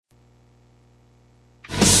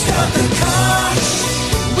Start the car,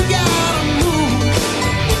 we gotta move.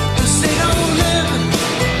 This ain't no living,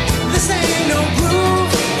 this ain't no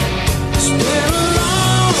groove. It's been a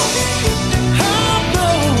long, hard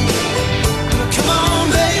road. Come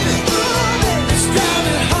on, baby, let's drive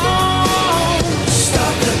it home.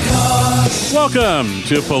 Start the car. Welcome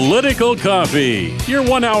to Political Coffee, your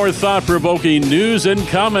 1 hour thought-provoking news and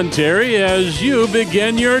commentary as you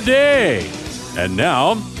begin your day. And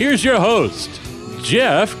now, here's your host,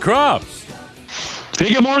 Jeff Kropp.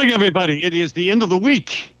 Hey, good morning, everybody. It is the end of the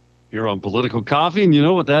week here on Political Coffee, and you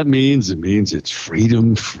know what that means? It means it's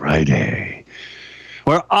Freedom Friday,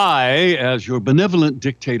 where I, as your benevolent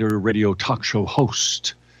dictator radio talk show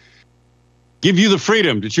host, give you the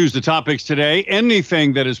freedom to choose the topics today.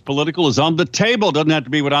 Anything that is political is on the table. Doesn't have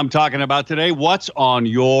to be what I'm talking about today. What's on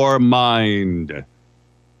your mind?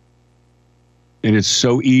 And it's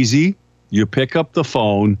so easy. You pick up the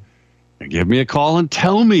phone and give me a call and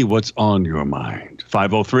tell me what's on your mind.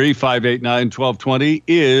 503-589-1220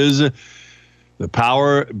 is the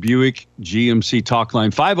Power Buick GMC talk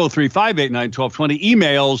line. 503-589-1220.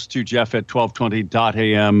 Emails to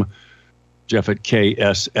jeff@1220.am,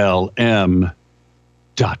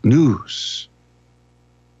 jeff@kslm.news.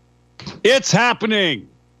 It's happening.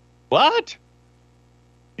 What?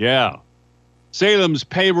 Yeah. Salem's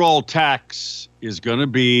payroll tax is going to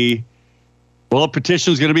be, well, a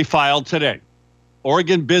petition is going to be filed today.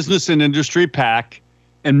 Oregon Business and Industry PAC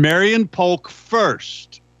and Marion Polk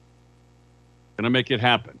First going to make it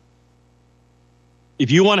happen.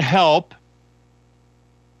 If you want help,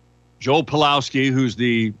 Joel Pulowski, who's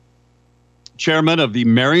the chairman of the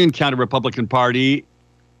Marion County Republican Party,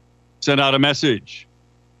 sent out a message.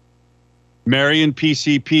 Marion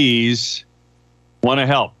PCPs want to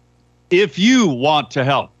help. If you want to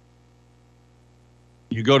help,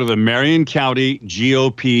 you go to the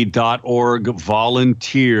MarionCountyGOP.org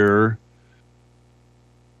volunteer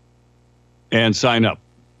and sign up.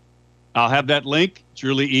 I'll have that link. It's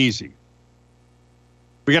really easy.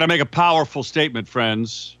 We got to make a powerful statement,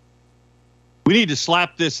 friends. We need to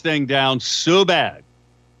slap this thing down so bad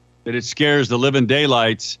that it scares the living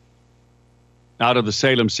daylights out of the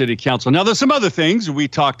Salem City Council. Now, there's some other things. We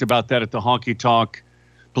talked about that at the Honky Tonk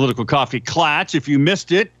Political Coffee Clatch. If you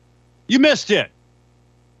missed it, you missed it.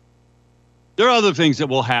 There are other things that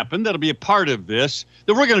will happen that'll be a part of this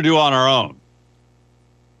that we're going to do on our own.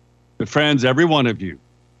 But friends, every one of you,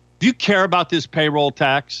 do you care about this payroll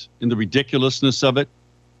tax and the ridiculousness of it?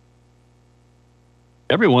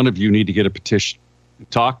 Every one of you need to get a petition.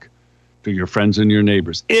 Talk to your friends and your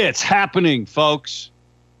neighbors. It's happening, folks.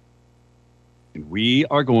 And we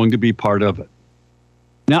are going to be part of it.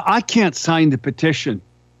 Now, I can't sign the petition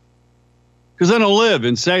because I don't live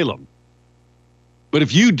in Salem. But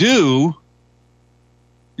if you do,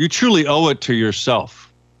 you truly owe it to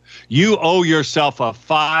yourself. You owe yourself a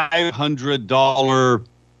 $500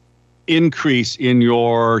 increase in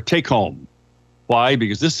your take-home. Why?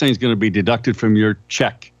 Because this thing's going to be deducted from your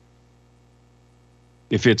check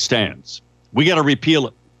if it stands. We got to repeal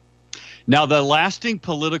it. Now, the lasting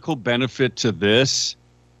political benefit to this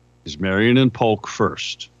is Marion and Polk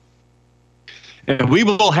First. And we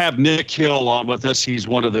will have Nick Hill on with us. He's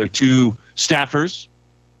one of the two staffers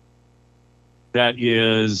that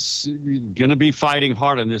is going to be fighting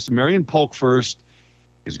hard on this. Marion Polk First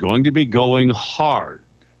is going to be going hard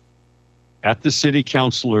at the city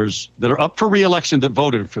councilors that are up for re-election that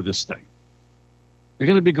voted for this thing. They're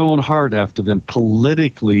going to be going hard after them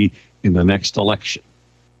politically in the next election.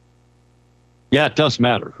 Yeah, it does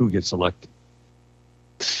matter who gets elected.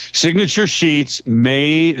 Signature sheets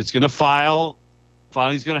it's going to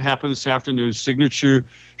filing's going to happen this afternoon. Signature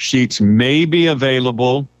sheets may be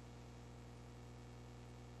available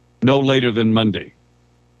no later than Monday.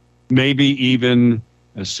 Maybe even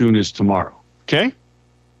as soon as tomorrow. Okay?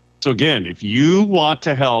 So again, if you want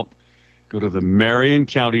to help, go to the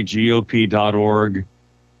MarionCountyGOP.org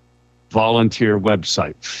volunteer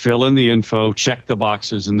website. Fill in the info, check the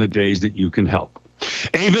boxes and the days that you can help.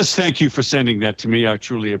 Avis, thank you for sending that to me. I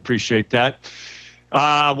truly appreciate that.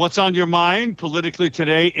 What's on your mind politically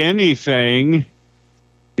today? Anything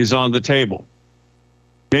is on the table.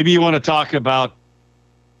 Maybe you want to talk about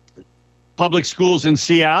public schools in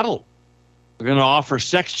Seattle. We're going to offer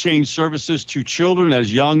sex change services to children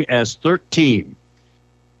as young as 13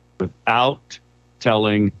 without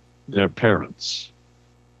telling their parents.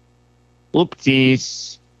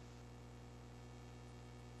 Whoopsies.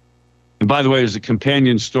 And by the way, there's a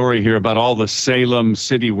companion story here about all the Salem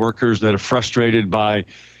City workers that are frustrated by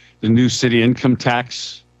the new city income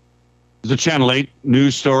tax. There's a Channel 8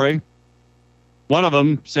 news story. One of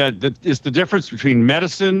them said that it's the difference between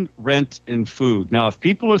medicine, rent, and food. Now, if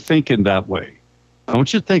people are thinking that way, I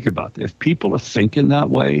want you to think about that. If people are thinking that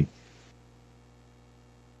way,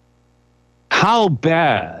 how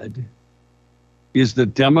bad is the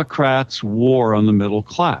Democrats' war on the middle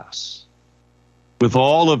class with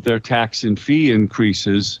all of their tax and fee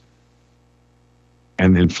increases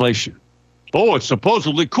and inflation? Oh, it's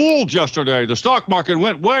supposedly cooled yesterday. The stock market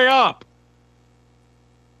went way up.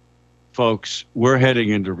 Folks, we're heading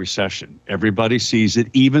into recession. Everybody sees it.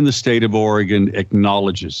 Even the state of Oregon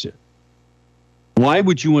acknowledges it. Why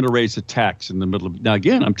would you want to raise a tax in the middle of? Now,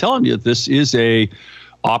 again, I'm telling you, this is a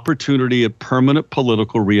opportunity of permanent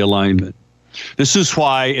political realignment. This is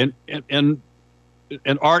why, and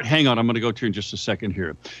Art, hang on, I'm going to go to you in just a second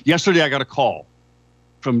here. Yesterday, I got a call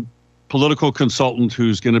from political consultant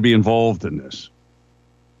who's going to be involved in this.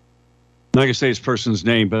 I'm not going to say his person's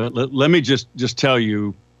name, but let me just tell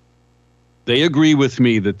you, they agree with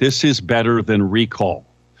me that this is better than recall.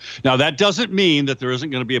 Now, that doesn't mean that there isn't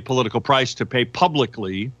going to be a political price to pay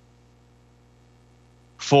publicly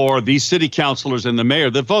for these city councilors and the mayor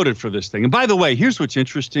that voted for this thing. And by the way, here's what's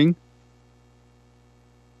interesting.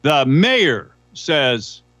 The mayor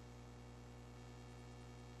says,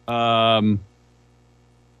 did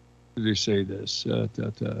they say this?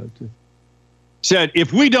 Said,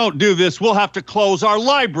 if we don't do this, we'll have to close our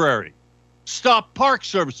library, stop park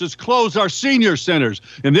services, close our senior centers,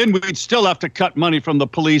 and then we'd still have to cut money from the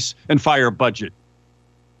police and fire budget.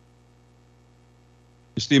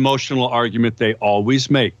 It's the emotional argument they always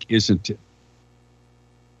make, isn't it?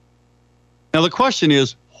 Now, the question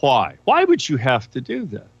is, why? Why would you have to do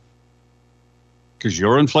that? Because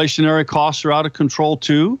your inflationary costs are out of control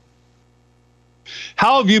too?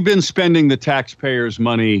 How have you been spending the taxpayers'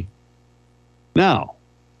 money now?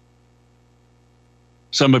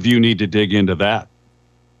 Some of you need to dig into that.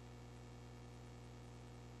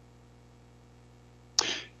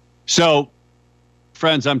 So,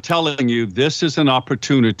 friends, I'm telling you, this is an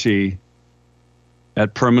opportunity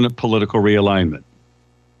at permanent political realignment.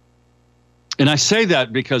 And I say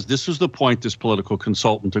that because this was the point this political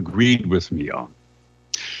consultant agreed with me on.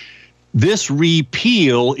 This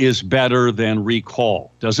repeal is better than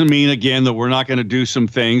recall. Doesn't mean, again, that we're not going to do some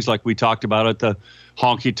things like we talked about at the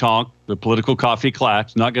honky tonk, the political coffee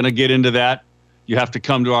klatch. Not going to get into that. You have to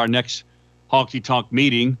come to our next honky tonk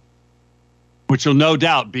meeting, which will no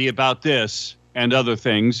doubt be about this and other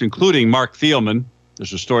things, including Mark Thielman.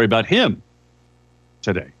 There's a story about him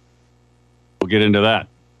today. We'll get into that.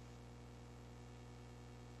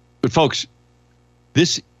 But folks,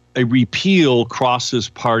 a repeal crosses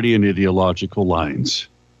party and ideological lines.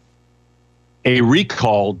 A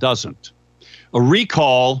recall doesn't. A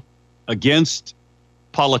recall against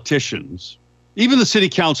politicians, even the city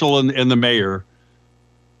council and the mayor,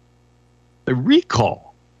 a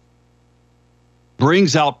recall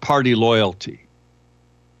brings out party loyalty.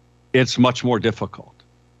 It's much more difficult.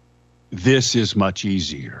 This is much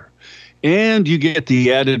easier. And you get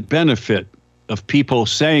the added benefit of people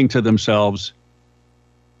saying to themselves,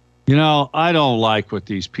 you know, I don't like what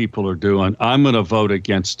these people are doing. I'm going to vote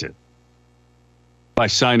against it by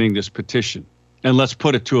signing this petition. And let's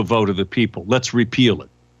put it to a vote of the people. Let's repeal it.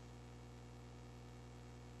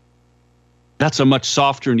 That's a much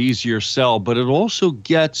softer and easier sell, but it also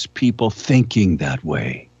gets people thinking that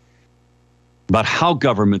way about how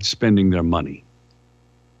government's spending their money,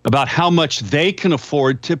 about how much they can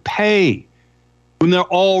afford to pay when they're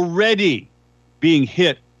already being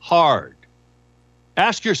hit hard.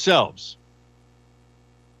 Ask yourselves,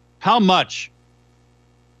 how much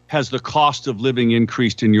has the cost of living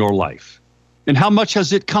increased in your life? And how much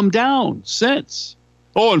has it come down since?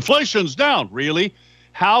 Oh, inflation's down. Really?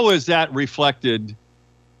 How is that reflected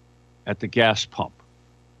at the gas pump?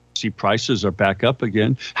 See, prices are back up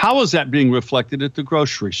again. How is that being reflected at the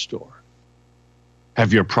grocery store?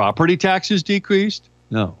 Have your property taxes decreased?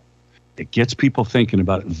 No. It gets people thinking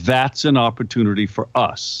about it. That's an opportunity for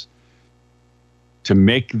us to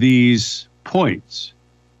make these points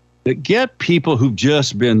that get people who've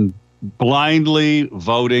just been blindly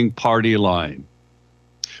voting party line,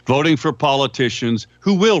 voting for politicians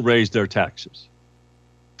who will raise their taxes.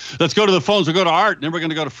 Let's go to the phones. We'll go to Art, and then we're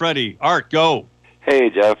going to go to Freddie. Art, go.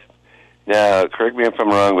 Hey, Jeff. Now, correct me if I'm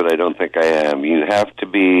wrong, but I don't think I am. You have to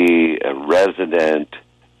be a resident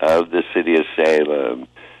of the city of Salem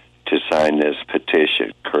to sign this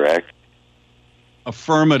petition, correct?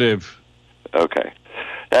 Affirmative. Okay.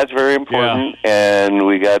 That's very important, and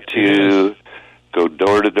we got to go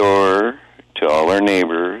door to door to all our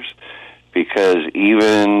neighbors, because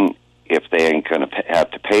even if they ain't going to have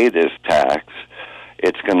to pay this tax,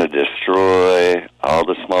 it's going to destroy all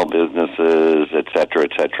the small businesses, et cetera,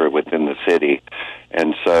 within the city.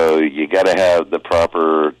 And so you got to have the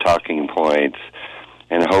proper talking points,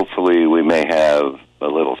 and hopefully we may have a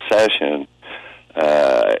little session,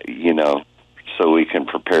 so we can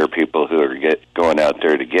prepare people who are going out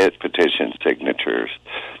there to get petition signatures,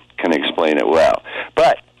 can explain it well.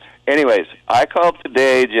 But anyways, I called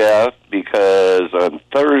today, Jeff, because on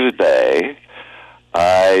Thursday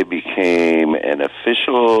I became an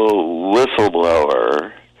official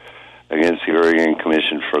whistleblower against the Oregon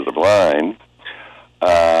Commission for the Blind,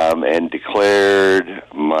 and declared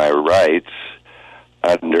my rights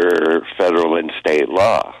under federal and state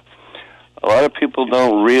law. A lot of people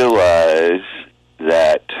don't realize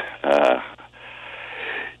that,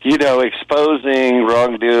 exposing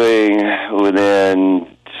wrongdoing within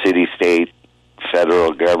city, state,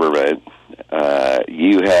 federal government,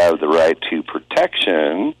 you have the right to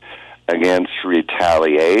protection against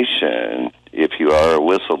retaliation if you are a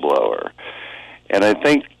whistleblower. And I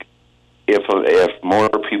think if more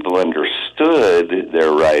people understood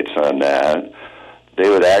their rights on that, they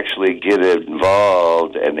would actually get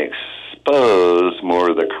involved and expose more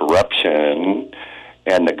of the corruption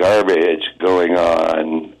and the garbage going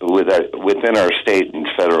on within our state and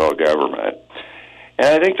federal government. And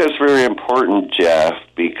I think that's very important, Jeff,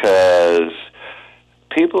 because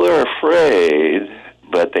people are afraid,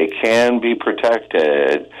 but they can be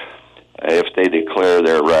protected if they declare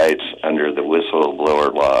their rights under the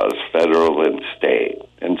whistleblower laws, federal and state.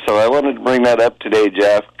 And so I wanted to bring that up today,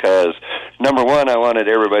 Jeff, because, number one, I wanted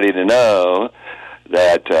everybody to know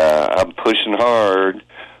that I'm pushing hard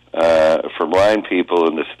for blind people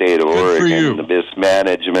in the state of Oregon, the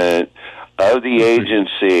mismanagement of the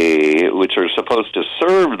agency, which are supposed to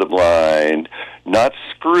serve the blind, not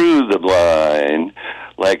screw the blind,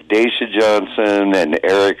 like Daisha Johnson and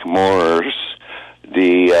Eric Morse,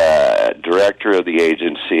 the director of the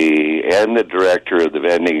agency and the director of the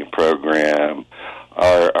vending program,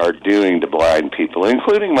 are doing to blind people,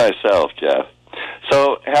 including myself, Jeff.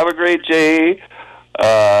 So have a great day.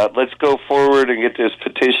 Let's go forward and get this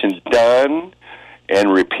petition done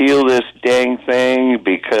and repeal this dang thing,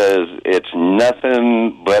 because it's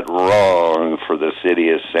nothing but wrong for the city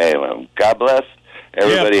of Salem. God bless.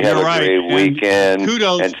 Everybody have a great weekend.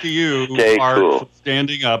 Kudos to you cool.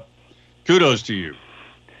 Standing up. Kudos to you.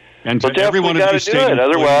 And to Jeff, every one of you state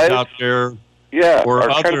otherwise out there. Our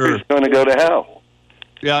country's going to go to hell.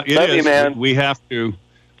 Yeah, it Love is. you, man. We have to.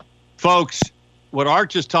 Folks, what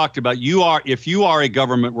Art just talked about, if you are a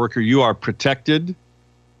government worker, you are protected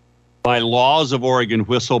by laws of Oregon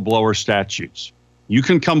whistleblower statutes. You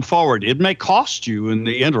can come forward. It may cost you in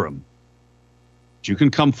the interim, but you can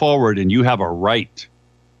come forward and you have a right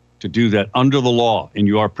to do that under the law, and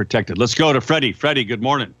you are protected. Let's go to Freddie. Freddie, good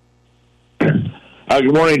morning.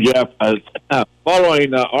 Good morning, Jeff.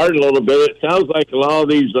 Following Art a little bit, it sounds like a lot of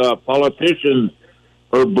these politicians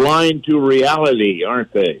are blind to reality,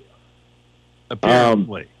 aren't they?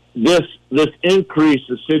 Apparently. This increase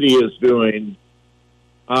the city is doing,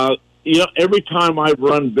 every time I've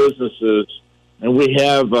run businesses and we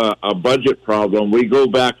have a budget problem, we go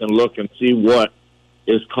back and look and see what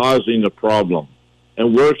is causing the problem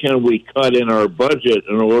and where can we cut in our budget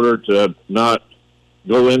in order to not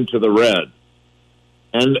go into the red.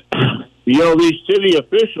 And, these city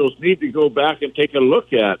officials need to go back and take a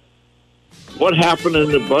look at what happened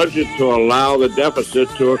in the budget to allow the deficit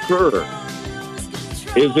to occur.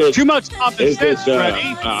 Is it too much common sense,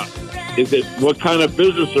 Freddie? Is it what kind of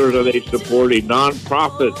businesses are they supporting?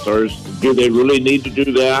 Non-profits, or do they really need to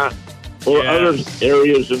do that? Or other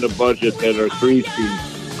areas in the budget that are increasing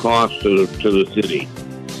costs to the city?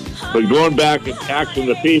 But going back and taxing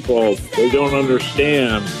the people, they don't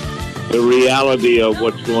understand the reality of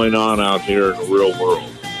what's going on out here in the real world.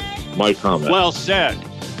 My comment. Well said.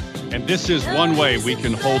 And this is one way we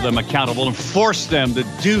can hold them accountable and force them to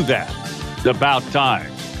do that. It's about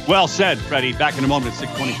time. Well said, Freddie. Back in a moment at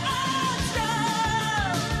 6:20.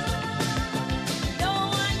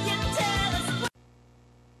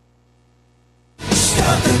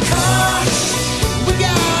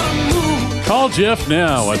 Call Jeff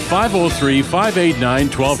now at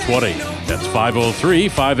 503-589-1220. That's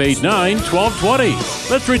 503-589-1220.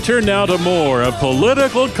 Let's return now to more of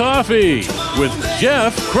Political Coffee with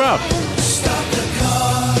Jeff Krupp.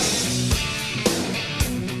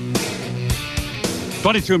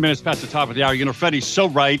 22 minutes past the top of the hour. Freddie's so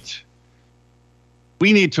right.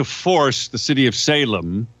 We need to force the city of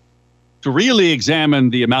Salem to really examine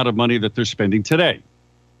the amount of money that they're spending today,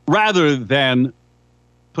 rather than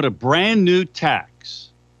put a brand new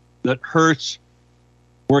tax that hurts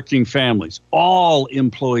working families, all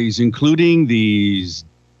employees, including these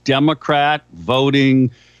Democrat voting,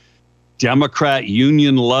 Democrat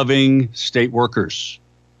union loving state workers.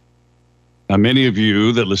 Now, many of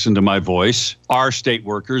you that listen to my voice are state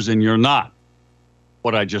workers, and you're not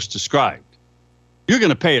what I just described. You're going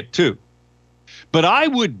to pay it too. But I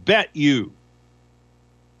would bet you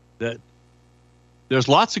that there's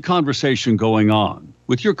lots of conversation going on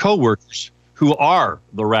with your coworkers who are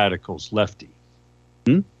the radicals, lefty.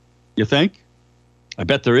 You think? I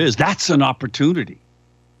bet there is. That's an opportunity.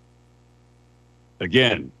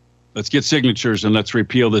 Again, let's get signatures and let's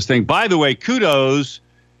repeal this thing. By the way, kudos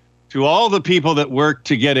to all the people that worked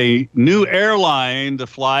to get a new airline to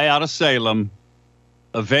fly out of Salem.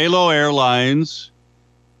 Avelo Airlines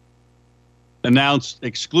announced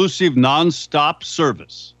exclusive nonstop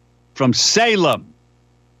service from Salem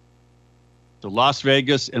to Las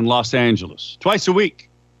Vegas and Los Angeles twice a week.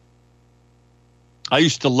 I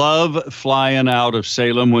used to love flying out of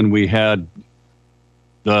Salem when we had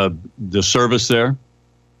the service there.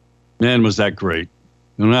 Man, was that great.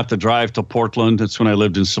 You don't have to drive to Portland. That's when I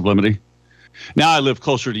lived in Sublimity. Now I live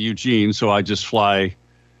closer to Eugene, so I just fly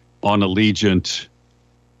on Allegiant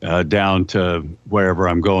down to wherever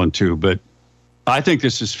I'm going to. But I think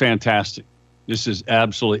this is fantastic. This is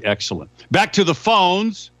absolutely excellent. Back to the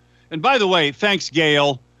phones. And by the way, thanks,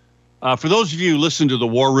 Gail. For those of you who listen to the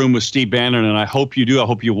War Room with Steve Bannon, and I hope you do, I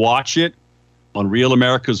hope you watch it on Real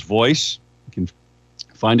America's Voice. You can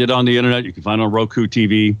find it on the internet. You can find it on Roku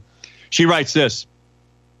TV. She writes this: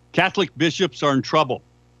 Catholic bishops are in trouble.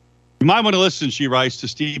 You might want to listen, she writes, to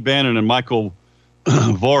Steve Bannon and Michael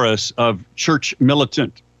Voris of Church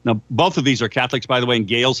Militant. Now, both of these are Catholics, by the way, and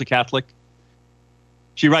Gail's a Catholic.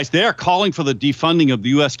 She writes, they are calling for the defunding of the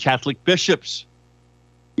U.S. Catholic bishops.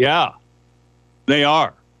 Yeah, they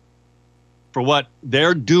are. For what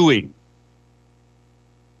they're doing.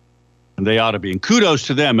 And they ought to be. And kudos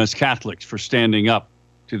to them as Catholics for standing up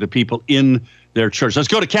to the people in their church. Let's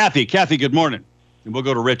go to Kathy. Kathy, good morning. And we'll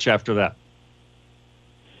go to Rich after that.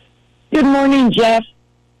 Good morning, Jeff.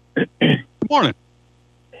 Good morning.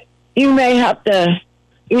 You may have to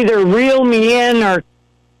either reel me in or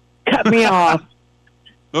cut me off.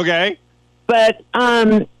 Okay. But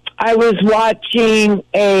I was watching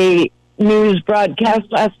a news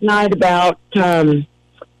broadcast last night about the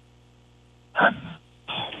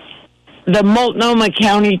Multnomah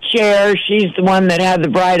County chair. She's the one that had the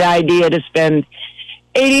bright idea to spend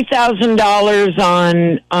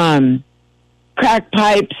 $80,000 on crack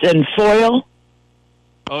pipes and foil.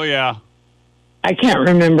 Oh, yeah. I can't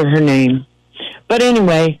remember her name. But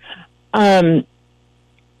anyway, do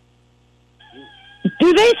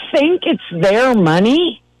they think it's their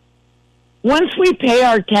money? Once we pay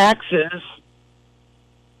our taxes,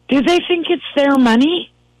 do they think it's their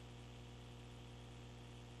money?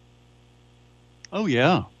 Oh,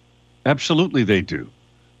 yeah. Absolutely they do.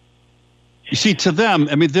 You see, to them,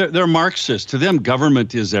 I mean, they're Marxists. To them,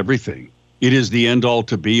 government is everything. It is the end-all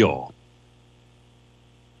to be-all.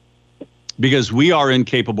 Because we are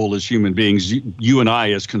incapable as human beings, you and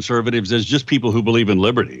I as conservatives, as just people who believe in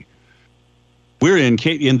liberty. We're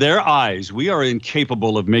in their eyes, we are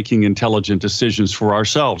incapable of making intelligent decisions for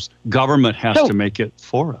ourselves. Government has to make it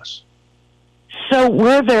for us. So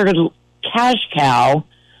we're their cash cow.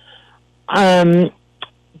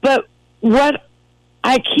 But what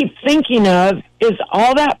I keep thinking of is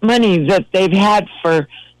all that money that they've had for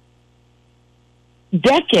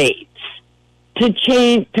decades to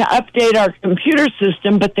update our computer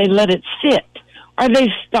system, but they let it sit. Are they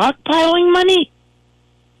stockpiling money?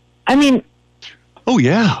 I mean, oh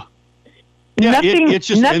yeah, nothing. It's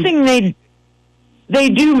just, nothing they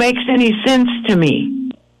do makes any sense to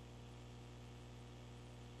me.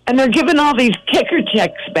 And they're giving all these kicker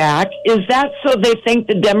checks back. Is that so they think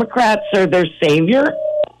the Democrats are their savior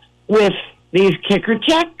with these kicker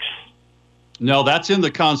checks? No, that's in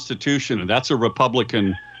the Constitution, and that's a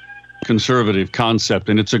Republican conservative concept,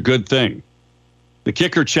 and it's a good thing. The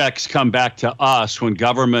kicker checks come back to us when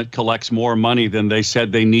government collects more money than they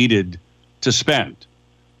said they needed to spend.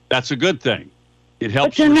 That's a good thing. It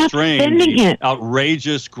helps restrain the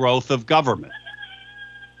outrageous growth of government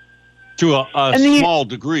to a small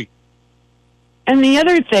degree. And the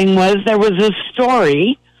other thing was there was a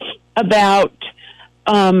story about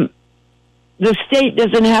the state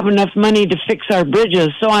doesn't have enough money to fix our bridges.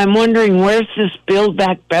 So I'm wondering, where's this Build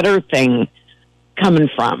Back Better thing coming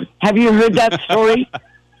from? Have you heard that story?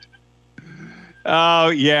 Oh,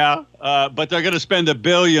 yeah. But they're going to spend $1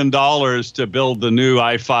 billion to build the new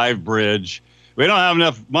I-5 bridge. We don't have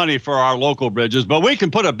enough money for our local bridges, but we can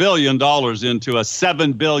put $1 billion into a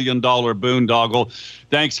 $7 billion boondoggle.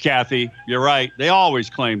 Thanks, Kathy. You're right. They always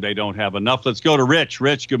claim they don't have enough. Let's go to Rich.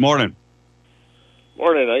 Rich, good morning.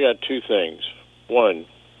 Morning. I got two things. One,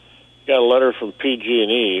 got a letter from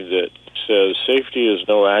PG&E that says safety is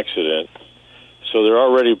no accident. So they're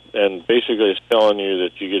already, and basically it's telling you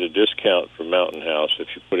that you get a discount from Mountain House if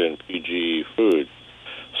you put in PGE food.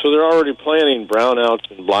 So they're already planning brownouts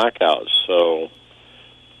and blackouts. So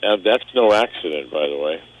that's no accident, by the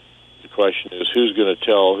way. The question is, who's going to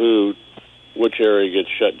tell which area gets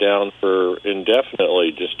shut down for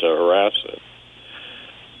indefinitely just to harass it?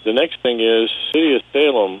 The next thing is, City of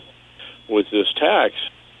Salem, with this tax,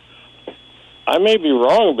 I may be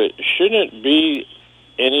wrong, but shouldn't it be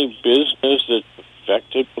any business that's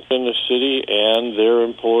affected within the city and their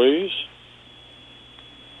employees,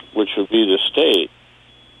 which would be the state?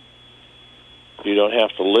 You don't have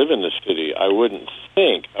to live in the city. I wouldn't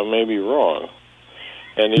think. I may be wrong.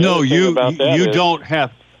 And don't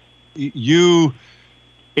have.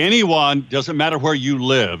 Anyone, doesn't matter where you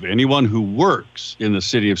live, anyone who works in the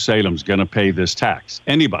city of Salem is going to pay this tax.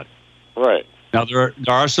 Anybody. Right. Now, there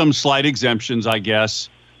are some slight exemptions, I guess,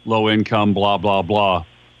 low income, blah, blah, blah.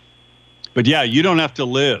 But yeah, you don't have to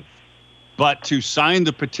live. But to sign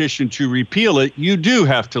the petition to repeal it, you do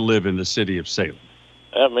have to live in the city of Salem.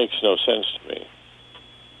 That makes no sense to me.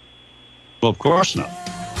 Well, of course not.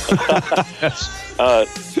 The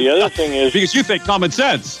other thing is... Because you think common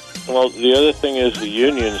sense. Well, the other thing is the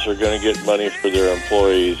unions are going to get money for their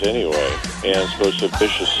employees anyway, and so it's a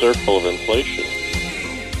vicious circle of inflation.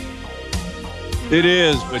 It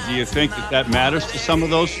is, but do you think that matters to some of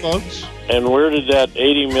those folks? And where did that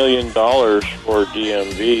 $80 million for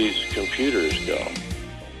DMV's computers go?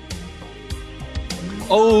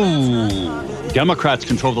 Oh, Democrats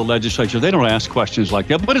control the legislature. They don't ask questions like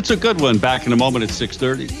that, but it's a good one. Back in a moment at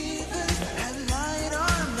 6:30.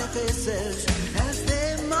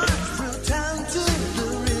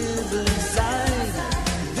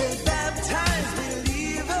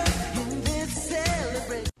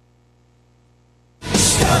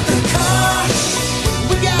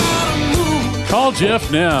 Call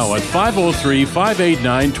Jeff now at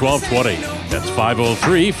 503-589-1220. That's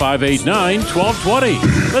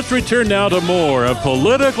 503-589-1220. Let's return now to more of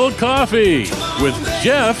Political Coffee with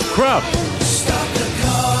Jeff Krupp.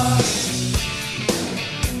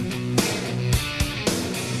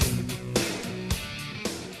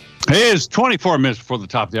 Hey, it's 24 minutes before the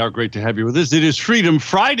top of the hour. Great to have you with us. It is Freedom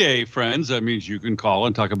Friday, friends. That means you can call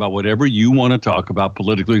and talk about whatever you want to talk about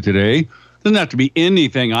politically today. Doesn't have to be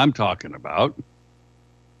anything I'm talking about.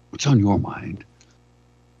 What's on your mind?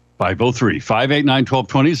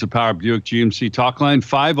 503-589-1220 is the Power Buick GMC talk line.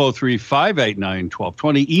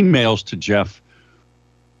 503-589-1220. Emails to Jeff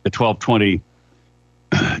at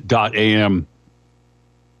 1220.am.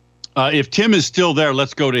 If Tim is still there,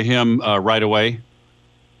 let's go to him right away.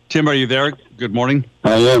 Tim, are you there? Good morning.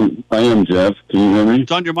 I am, Jeff. Can you hear me?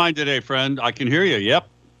 What's on your mind today, friend? I can hear you. Yep.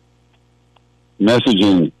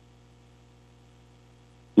 Messaging.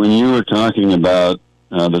 When you were talking about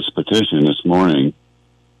this petition this morning,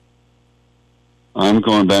 I'm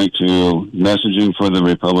going back to messaging for the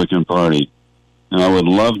Republican Party. And I would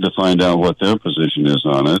love to find out what their position is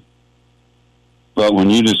on it. But when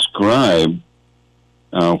you describe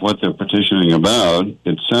what they're petitioning about,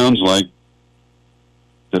 it sounds like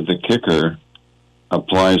that the kicker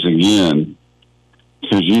applies again.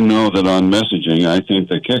 Because you know that on messaging, I think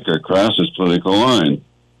the kicker crosses political line.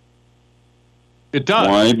 It does.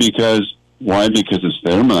 Why? Because it's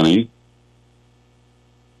their money.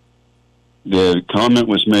 The comment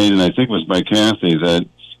was made, and I think it was by Kathy, that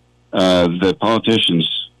the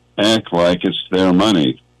politicians act like it's their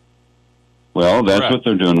money. Well, that's Correct. what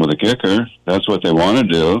they're doing with the kicker. That's what they want to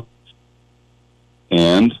do.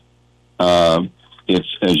 And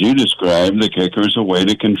it's, as you described, the kicker is a way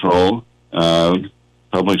to control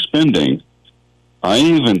public spending. I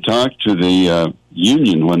even talked to the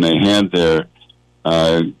union when they had their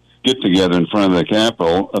get-together in front of the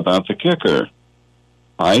Capitol about the kicker.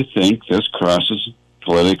 I think this crosses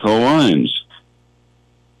political lines.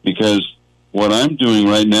 Because what I'm doing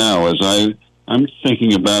right now is I'm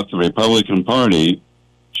thinking about the Republican Party.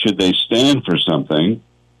 Should they stand for something?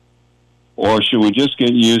 Or should we just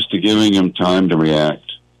get used to giving them time to react?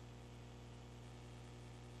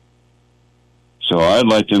 So I'd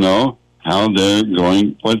like to know how they're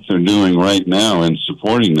going, what they're doing right now in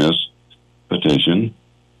supporting this petition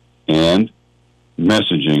and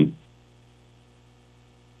messaging.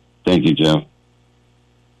 Thank you, Jeff.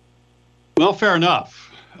 Well, fair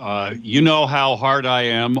enough. You know how hard I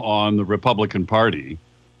am on the Republican Party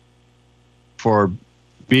for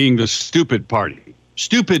being the stupid party.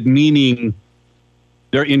 Stupid meaning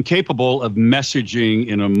they're incapable of messaging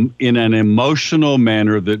in an emotional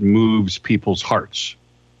manner that moves people's hearts.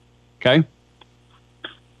 Okay?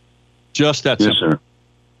 Just that simple. Yes, sir.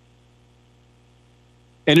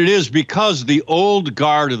 And it is because the old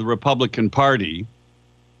guard of the Republican Party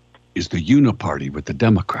is the uniparty with the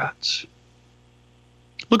Democrats.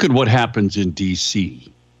 Look at what happens in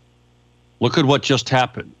D.C. Look at what just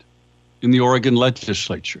happened in the Oregon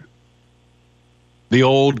legislature. The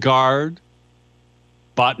old guard,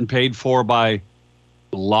 bought and paid for by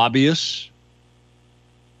lobbyists,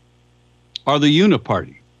 are the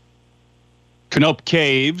uniparty. Canope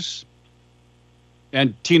Caves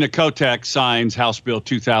and Tina Kotek signs House Bill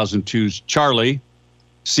 2002's Charlie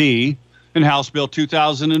C. and House Bill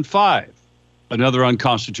 2005, another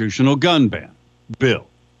unconstitutional gun ban bill.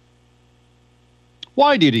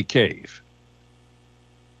 Why did he cave?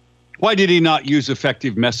 Why did he not use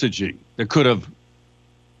effective messaging that could have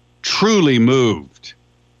truly moved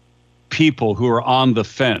people who are on the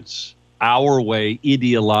fence our way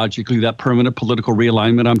ideologically, that permanent political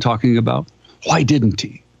realignment I'm talking about? Why didn't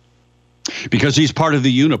he? Because he's part of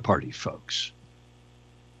the uniparty, folks.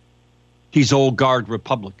 He's old guard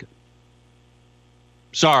Republican.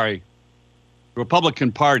 Sorry, the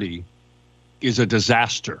Republican Party is a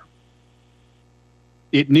disaster.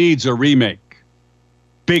 It needs a remake,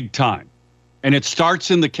 big time. And it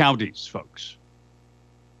starts in the counties, folks.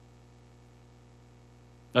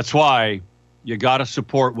 That's why you got to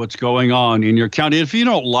support what's going on in your county. If you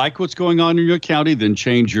don't like what's going on in your county, then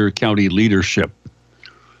change your county leadership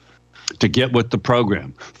to get with the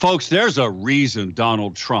program. Folks, there's a reason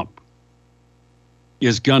Donald Trump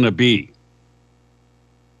is going to be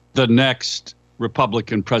the next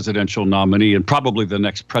Republican presidential nominee and probably the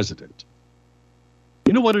next president.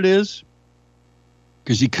 You know what it is?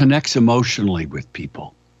 Because he connects emotionally with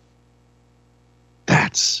people.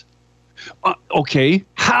 That's okay.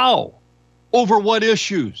 How? Over what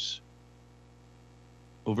issues?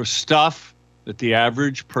 Over stuff that the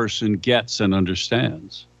average person gets and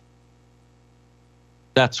understands.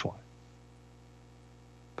 That's why.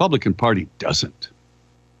 Republican Party doesn't.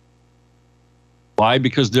 Why?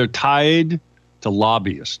 Because they're tied to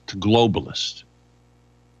lobbyists, to globalists.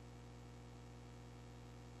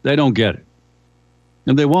 They don't get it.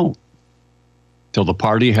 And they won't. Till the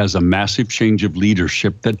party has a massive change of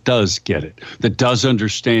leadership that does get it, that does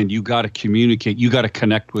understand you got to communicate, you got to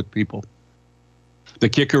connect with people. The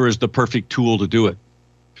kicker is the perfect tool to do it.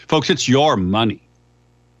 Folks, it's your money.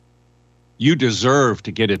 You deserve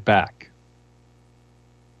to get it back.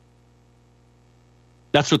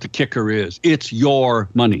 That's what the kicker is. It's your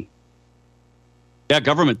money. Yeah,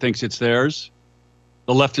 government thinks it's theirs.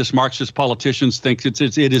 The leftist Marxist politicians think it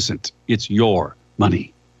isn't. It's your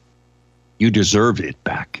money. You deserve it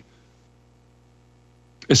back.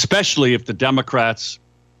 Especially if the Democrats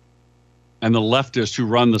and the leftists who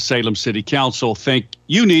run the Salem City Council think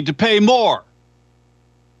you need to pay more.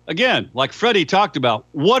 Again, like Freddie talked about,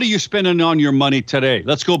 what are you spending on your money today?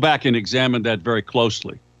 Let's go back and examine that very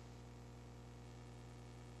closely.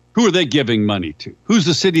 Who are they giving money to? Who's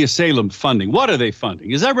the city of Salem funding? What are they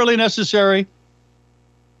funding? Is that really necessary?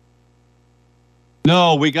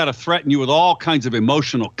 No, we got to threaten you with all kinds of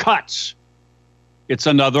emotional cuts. It's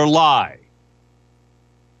another lie.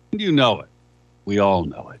 You know it. We all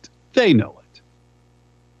know it. They know it.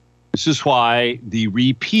 This is why the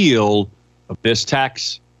repeal of this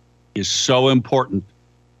tax is so important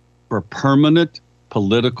for permanent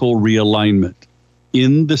political realignment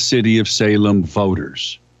in the city of Salem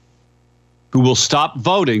voters who will stop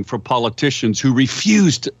voting for politicians who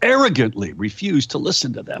arrogantly refuse to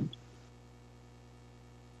listen to them.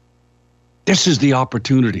 This is the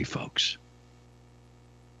opportunity, folks.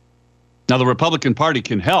 Now, the Republican Party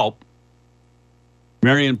can help.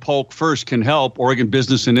 Marion Polk First can help. Oregon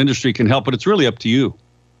Business and Industry can help, but it's really up to you.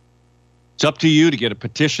 It's up to you to get a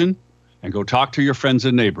petition and go talk to your friends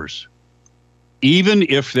and neighbors. Even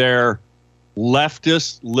if they're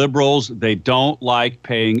leftist liberals, they don't like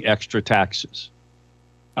paying extra taxes.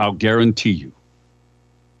 I'll guarantee you.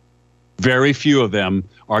 Very few of them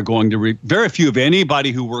are going to, very few of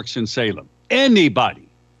anybody who works in Salem, anybody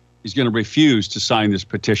is going to refuse to sign this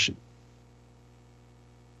petition.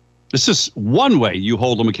 This is one way you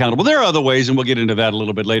hold them accountable. There are other ways, and we'll get into that a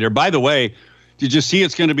little bit later. By the way, did you see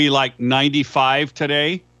it's going to be like 95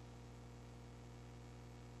 today?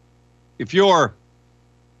 If you're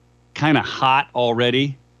kind of hot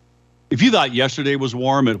already, if you thought yesterday was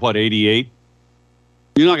warm at, 88,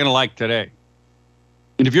 you're not going to like today.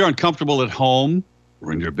 And if you're uncomfortable at home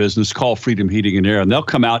or in your business, call Freedom Heating and Air, and they'll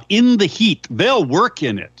come out in the heat. They'll work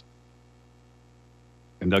in it.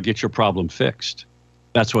 and they'll get your problem fixed.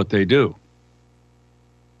 That's what they do.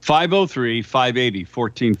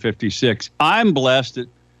 503-580-1456. I'm blessed that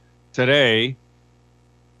today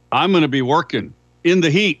I'm going to be working in the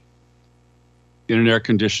heat in an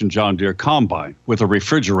air-conditioned John Deere combine with a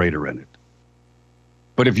refrigerator in it.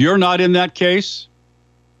 But if you're not in that case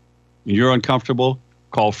and you're uncomfortable,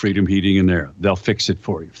 call Freedom Heating in there. They'll fix it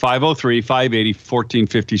for you.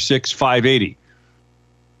 503-580-1456,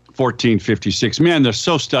 580-1456. Man, there's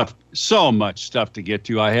so much stuff to get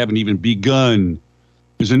to. I haven't even begun.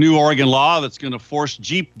 There's a new Oregon law that's going to force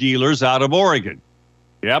Jeep dealers out of Oregon.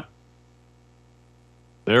 Yep.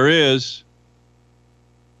 There is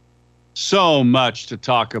so much to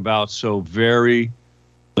talk about, so very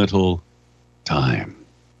little time.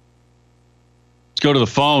 Let's go to the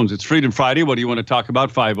phones. It's Freedom Friday. What do you want to talk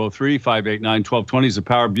about? 503-589-1220 is the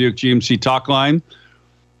Power Buick GMC talk line.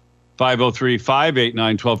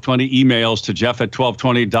 503-589-1220. Emails to Jeff at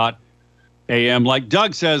 1220.am. Like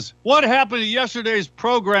Doug says, what happened to yesterday's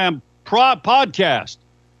program podcast?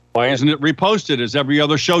 Why isn't it reposted as every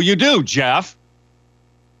other show you do, Jeff?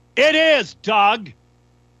 It is, Doug.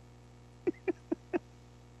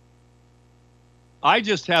 I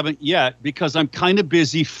just haven't yet because I'm kind of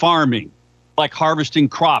busy farming, like harvesting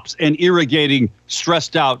crops and irrigating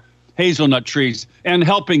stressed out hazelnut trees and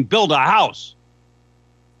helping build a house.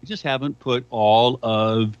 I just haven't put all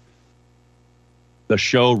of the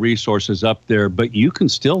show resources up there, but you can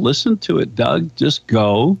still listen to it, Doug. Just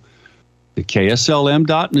go to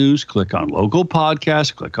KSLM.news, click on local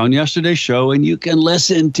podcast, click on yesterday's show, and you can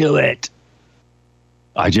listen to it.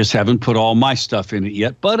 I just haven't put all my stuff in it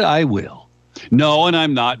yet, but I will. No, and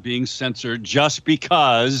I'm not being censored just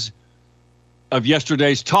because of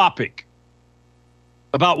yesterday's topic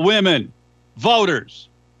about women, voters,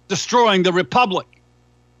 destroying the republic,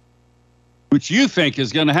 which you think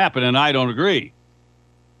is going to happen, and I don't agree.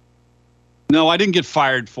 No, I didn't get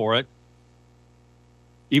fired for it,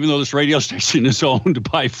 even though this radio station is owned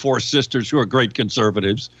by four sisters who are great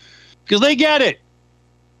conservatives, because they get it.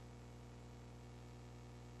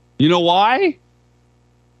 You know why?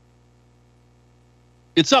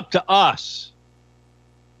 It's up to us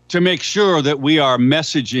to make sure that we are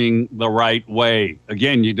messaging the right way.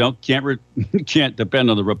 Again, you can't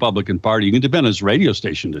depend on the Republican Party. You can depend on this radio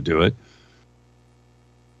station to do it.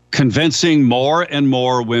 Convincing more and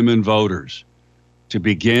more women voters to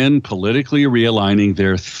begin politically realigning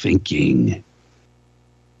their thinking.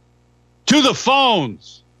 To the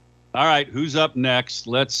phones. All right, who's up next?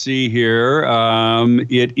 Let's see here.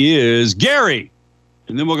 It is Gary.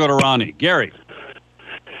 And then we'll go to Ronnie. Gary.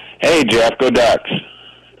 Hey, Jeff, go Ducks.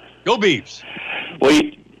 Go Beavs. Well,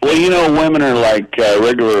 you know, women are like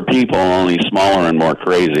regular people, only smaller and more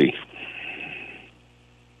crazy.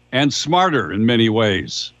 And smarter in many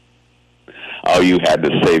ways. Oh, you had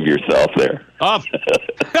to save yourself there.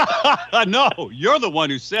 No, you're the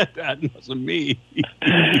one who said that. It wasn't me.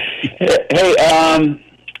 Hey,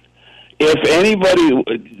 if anybody,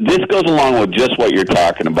 this goes along with just what you're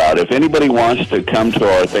talking about. If anybody wants to come to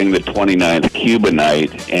our thing, the 29th Cuba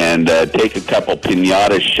night, and take a couple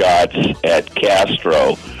piñata shots at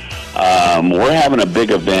Castro, we're having a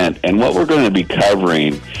big event, and what we're going to be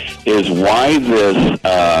covering is why this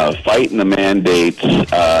fighting the mandates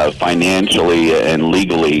financially and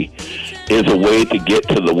legally is a way to get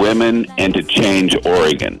to the women and to change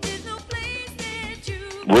Oregon.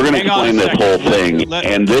 We're going to explain this whole thing,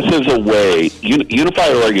 and this is a way,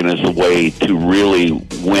 Unify Oregon is a way to really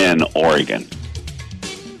win Oregon.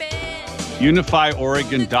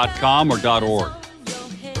 UnifyOregon.com or .org?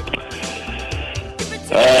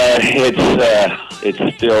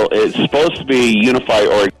 It's supposed to be Unify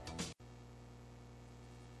Oregon.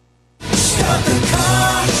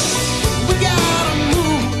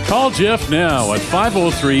 Call Jeff now at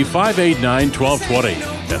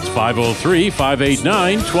 503-589-1220. That's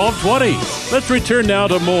 503-589-1220. Let's return now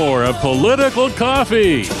to more of Political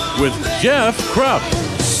Coffee with Jeff Krupp.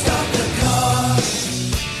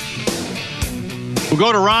 We'll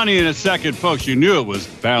go to Ronnie in a second, folks. You knew it was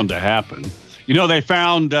bound to happen. You know, they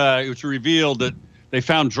found, it was revealed that they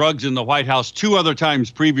found drugs in the White House 2 other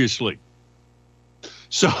times previously.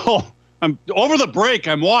 So over the break,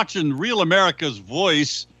 I'm watching Real America's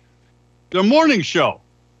Voice, their morning show.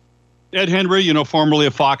 Ed Henry, you know, formerly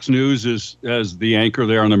of Fox News, is as the anchor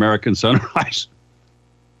there on American Sunrise.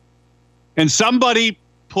 And somebody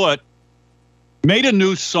made a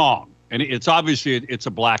new song, and it's obviously it's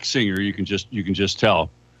a black singer. You can just tell.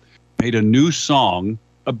 Made a new song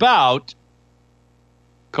about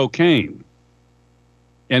cocaine,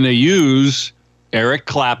 and they use Eric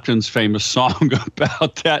Clapton's famous song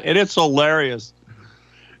about that, and it's hilarious.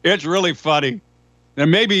 It's really funny. And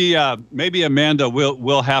maybe Amanda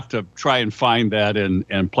will have to try and find that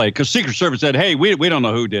and play, because Secret Service said, hey, we don't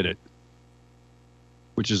know who did it,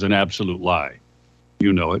 which is an absolute lie.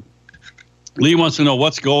 You know it. Lee wants to know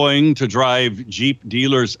what's going to drive Jeep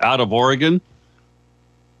dealers out of Oregon.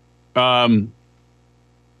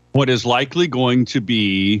 What is likely going to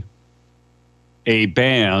be a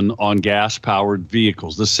ban on gas-powered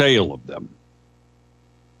vehicles, the sale of them.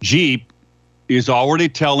 Jeep is already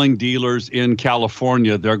telling dealers in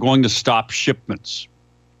California they're going to stop shipments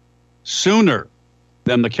sooner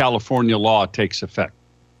than the California law takes effect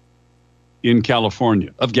in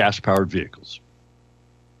California of gas-powered vehicles.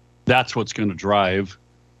 That's what's going to drive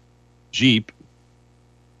Jeep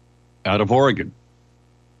out of Oregon.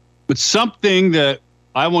 But something that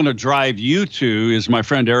I want to drive you to is my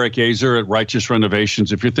friend Eric Azer at Righteous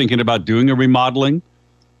Renovations. If you're thinking about doing a remodeling,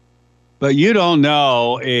 but you don't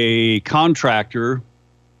know a contractor,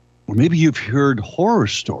 or maybe you've heard horror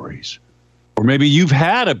stories, or maybe you've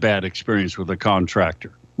had a bad experience with a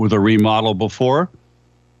contractor with a remodel before,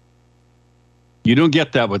 you don't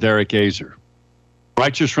get that with Eric Azer.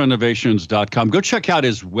 RighteousRenovations.com. Go check out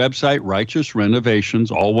his website, Righteous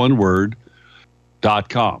Renovations, all one word,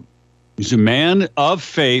 .com. He's a man of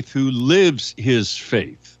faith who lives his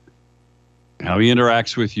faith. How he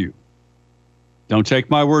interacts with you. Don't take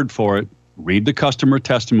my word for it. Read the customer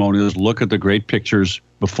testimonials. Look at the great pictures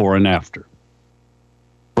before and after.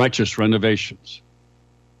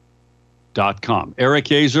 RighteousRenovations.com. Eric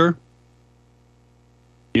Azer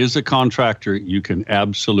is a contractor you can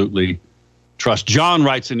absolutely trust. John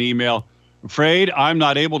writes an email. Afraid I'm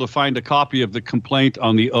not able to find a copy of the complaint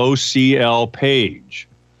on the OCL page.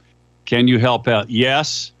 Can you help out?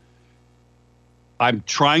 Yes. I'm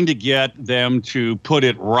trying to get them to put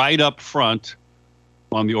it right up front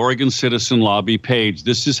on the Oregon Citizen Lobby page.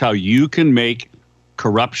 This is how you can make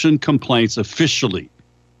corruption complaints officially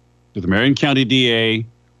to the Marion County DA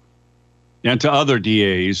and to other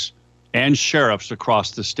DAs and sheriffs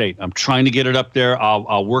across the state. I'm trying to get it up there.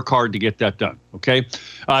 I'll work hard to get that done. Okay.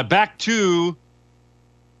 Back to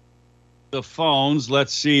the phones.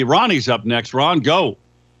 Let's see. Ronnie's up next. Ron, go.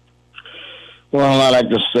 Well, I like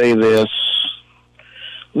to say this.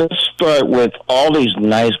 Let's start with all these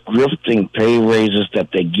nice grifting pay raises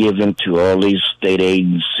that they give into all these state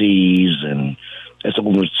agencies, and that's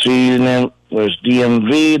what we're seeing. Where's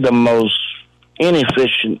DMV, the most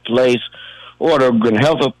inefficient place, Oregon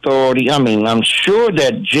Health Authority. I mean, I'm sure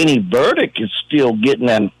that Jenny Burdick is still getting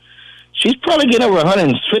that. She's probably getting over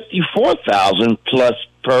 $154,000 plus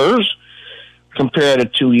PERS compared to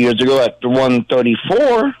 2 years ago at the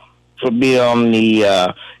 134 for being on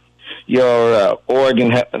the your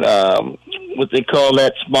Oregon, what they call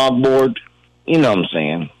that, smog board. You know what I'm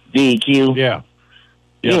saying? DEQ. Yeah.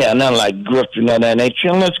 Yeah, nothing like grifting of that nature.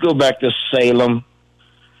 And let's go back to Salem.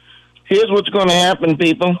 Here's what's going to happen,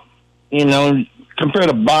 people. You know, compared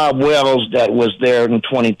to Bob Wells that was there in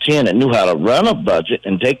 2010 and knew how to run a budget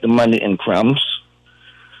and take the money in crumbs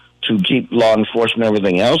to keep law enforcement and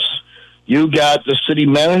everything else. You got the city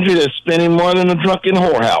manager that's spending more than a drunken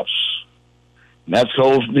whorehouse. And that's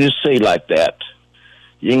supposed to be say like that.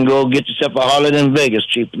 You can go get yourself a holiday in Vegas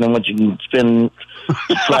cheaper than what you can spend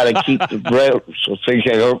to try to keep the bread. So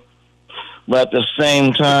but at the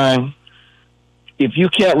same time, if you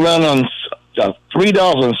can't run on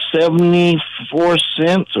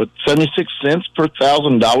 $3.74 or 76 cents per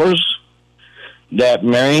 $1,000 that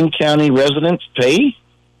Marion County residents pay,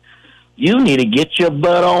 you need to get your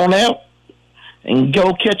butt on out and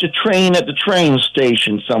go catch a train at the train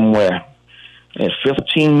station somewhere. There's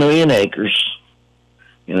 15 million acres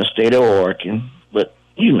in the state of Oregon, but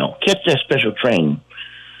you know, catch that special train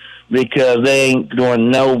because they ain't doing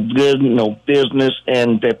no good, no business,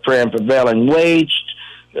 and they're paying prevailing wage,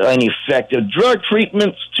 ineffective drug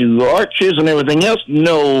treatments to arches and everything else,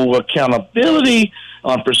 no accountability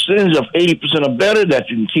on percentage of 80% or better that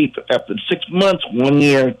you can keep after 6 months, 1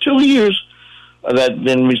 year, 2 years, that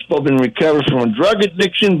been recovered from a drug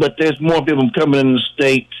addiction, but there's more people coming in the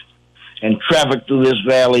state and traffic through these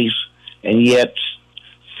valleys, and yet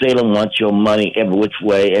Salem wants your money every which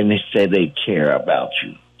way, and they say they care about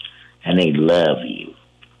you, and they love you.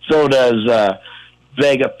 So does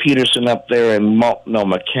Vega Peterson up there in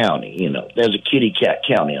Multnomah County. You know, there's a kitty cat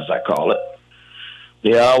county, as I call it.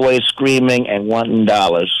 They're always screaming and wanting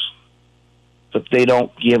dollars, but they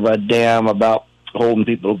don't give a damn about holding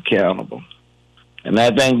people accountable. And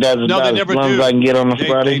I think that's about as long as I can get on the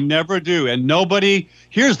Friday. They never do. And nobody,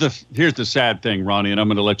 here's the sad thing, Ronnie, and I'm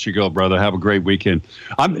going to let you go, brother. Have a great weekend.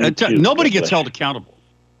 Nobody gets held accountable.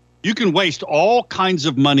 You can waste all kinds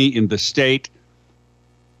of money in the state.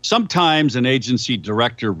 Sometimes an agency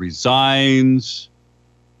director resigns.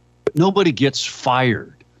 but nobody gets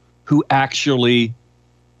fired who actually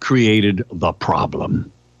created the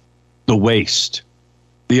problem, the waste,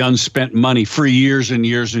 the unspent money for years and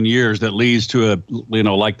years and years that leads to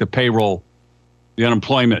like the payroll, the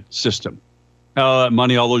unemployment system.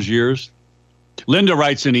 Money all those years. Linda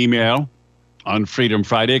writes an email on Freedom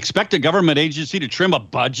Friday. Expect a government agency to trim a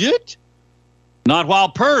budget? Not while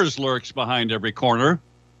PERS lurks behind every corner.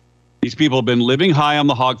 These people have been living high on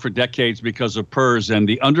the hog for decades because of PERS and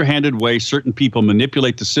the underhanded way certain people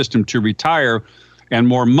manipulate the system to retire and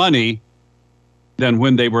more money than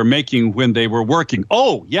when they were making when they were working.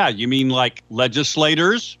 Oh, yeah, you mean like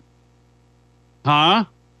legislators? Huh?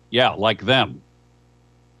 Yeah, like them.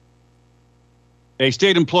 A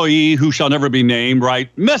state employee who shall never be named,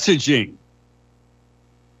 right? Messaging.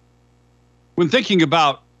 When thinking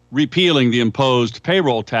about repealing the imposed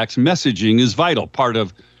payroll tax, messaging is vital. Part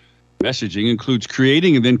of messaging includes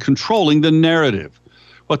creating and then controlling the narrative.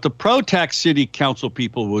 What the pro-tax city council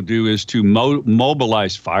people will do is to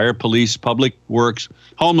mobilize fire, police, public works,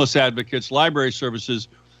 homeless advocates, library services,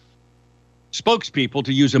 spokespeople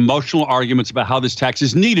to use emotional arguments about how this tax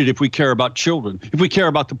is needed if we care about children, if we care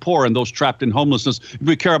about the poor and those trapped in homelessness, if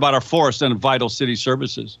we care about our forests and vital city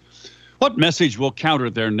services. What message will counter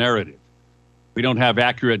their narrative? We don't have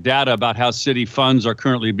accurate data about how city funds are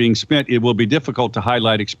currently being spent. It will be difficult to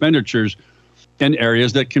highlight expenditures in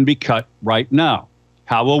areas that can be cut right now.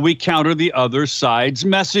 How will we counter the other side's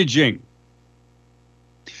messaging?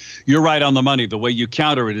 You're right on the money. The way you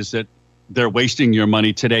counter it is that they're wasting your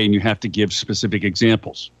money today, and you have to give specific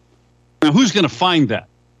examples. Now, who's going to find that?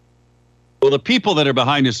 Well, the people that are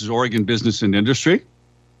behind this is Oregon Business and Industry.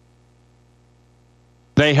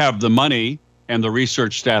 They have the money and the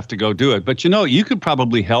research staff to go do it. But, you could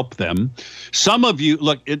probably help them. Some of you,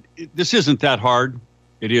 look, this isn't that hard.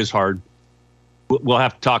 It is hard. We'll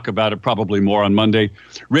have to talk about it probably more on Monday.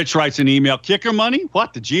 Rich writes an email, kicker money?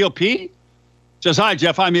 What, the GOP? Says, hi,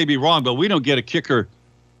 Jeff, I may be wrong, but we don't get a kicker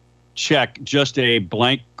check, just a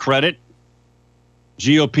blank credit.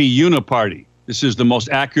 GOP uniparty. This is the most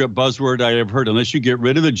accurate buzzword I ever heard. Unless you get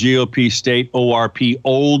rid of the GOP state ORP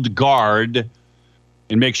old guard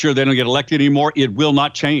and make sure they don't get elected anymore, it will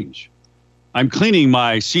not change. I'm cleaning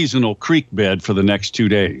my seasonal creek bed for the next 2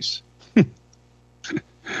 days.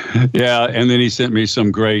 Yeah, and then he sent me some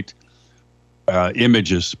great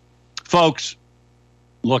images. Folks,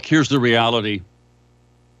 look, here's the reality.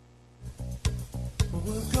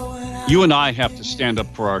 You and I have to stand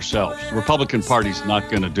up for ourselves. The Republican Party's not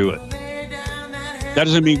going to do it. That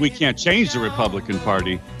doesn't mean we can't change the Republican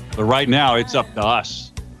Party, but right now it's up to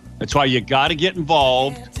us. That's why you got to get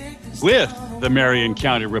involved with the Marion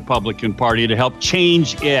County Republican Party to help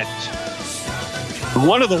change it.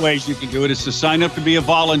 One of the ways you can do it is to sign up to be a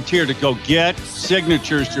volunteer to go get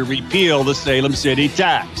signatures to repeal the Salem City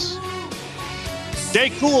tax. Stay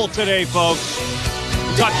cool today, folks.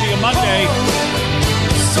 Talk to you Monday.